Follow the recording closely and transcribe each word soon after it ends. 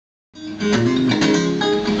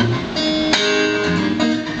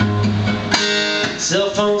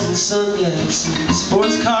Cell phones and sunglasses,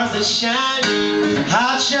 sports cars that shine,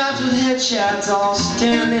 hot shots with headshots, all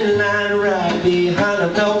standing in line right behind a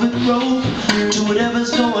velvet rope to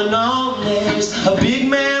whatever's going on. There's a big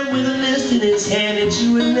man with a list in his hand that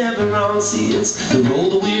you would never on. See, it's the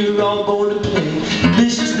role that we were all born to play.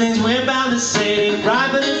 Vicious things we're bound to say ain't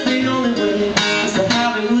right, but it's the only way. It's the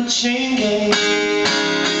Hollywood chain gang.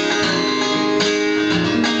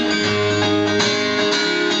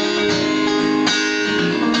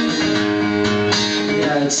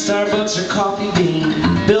 Starbucks or Coffee Bean,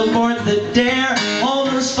 billboards that dare, all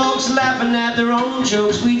those folks laughing at their own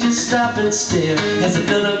jokes. We just stop and stare, as if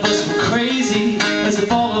none of us were crazy, as if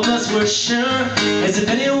all of us were sure, as if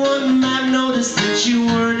anyone might notice that you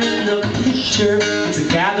weren't in the picture. It's a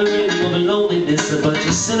gathering of loneliness, a bunch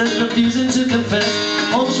of sinners refusing to confess.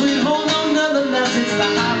 Home sweet home, no, nonetheless, it's the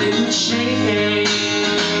Hollywood shame.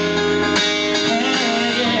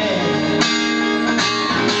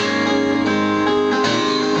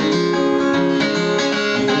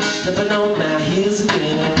 Stepping on my heels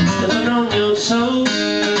again, I'm stepping on your toes.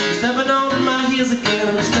 Stepping on my heels again,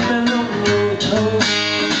 I'm stepping on your toes.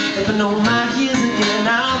 Stepping on my heels again,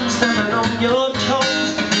 I'm stepping on your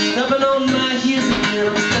toes. Stepping on my heels again,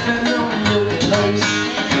 I'm stepping on your toes.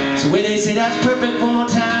 It's the way they say that's perfect. One more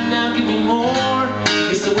time now, give me more.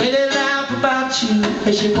 It's the way they laugh about you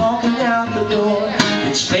as you're walking out the door.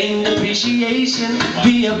 It's feigned appreciation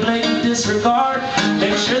via blatant disregard.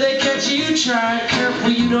 Make sure they catch you trying.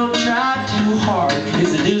 Careful you don't try too hard.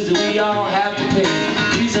 It's the dues that we all have to pay.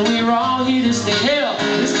 The reason we're all here to stay. Hell,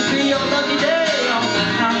 this could be your lucky day on the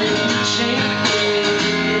Hollywood chain.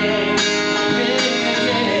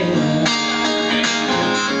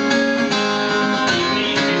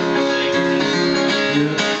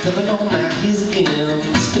 Stepping on my heels again,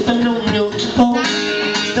 stepping on your toes.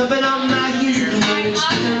 Stepping on my heels again,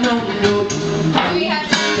 stepping on your toes.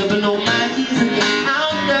 Stepping on my heels again,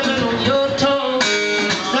 I'm stepping on your toes.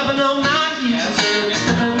 Stepping on my heels again,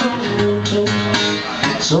 stepping on your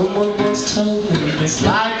toes. Someone once told me this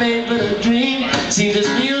life ain't but a dream. See, this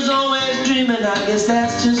music's always dreaming, I guess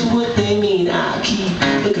that's just what they mean. I keep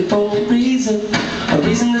looking for a reason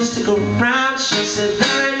to stick around. She said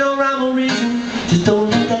there ain't no rhyme or reason, just don't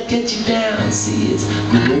let that get you down. See, it's the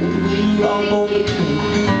role we're all born to play.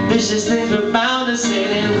 Vicious things we're bound to say,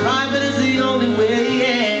 it ain't right, but it's the only way,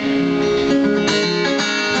 yeah. The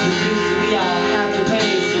reason we all have to pay,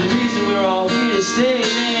 it's the reason we're all here to stay.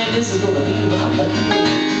 Man, this is gonna be my lucky day.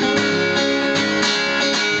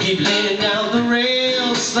 Keep laying down the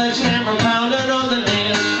rails, sledgehammer pounding on the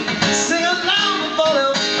nails. Sing along before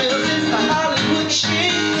those fails, it's the Hollywood chain.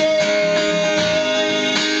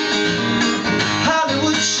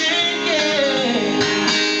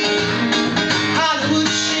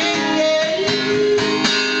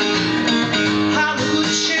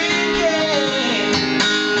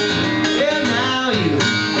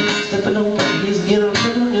 Stepping on my heels again, I'm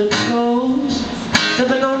stepping on your toes.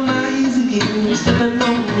 Stepping on my heels again, stepping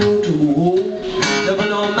on your toes.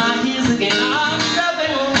 Stepping on my heels again, I'm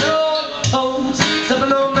stepping on your toes.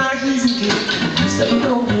 Stepping on my heels again, stepping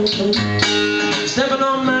on your toes. Stepping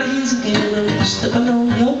on my heels again, I'm stepping on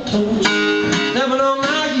your toes. Stepping on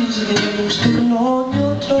my heels again, I'm stepping on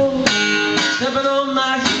your toes. Stepping on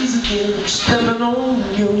my heels again, I'm stepping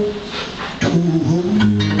on your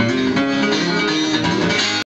toes.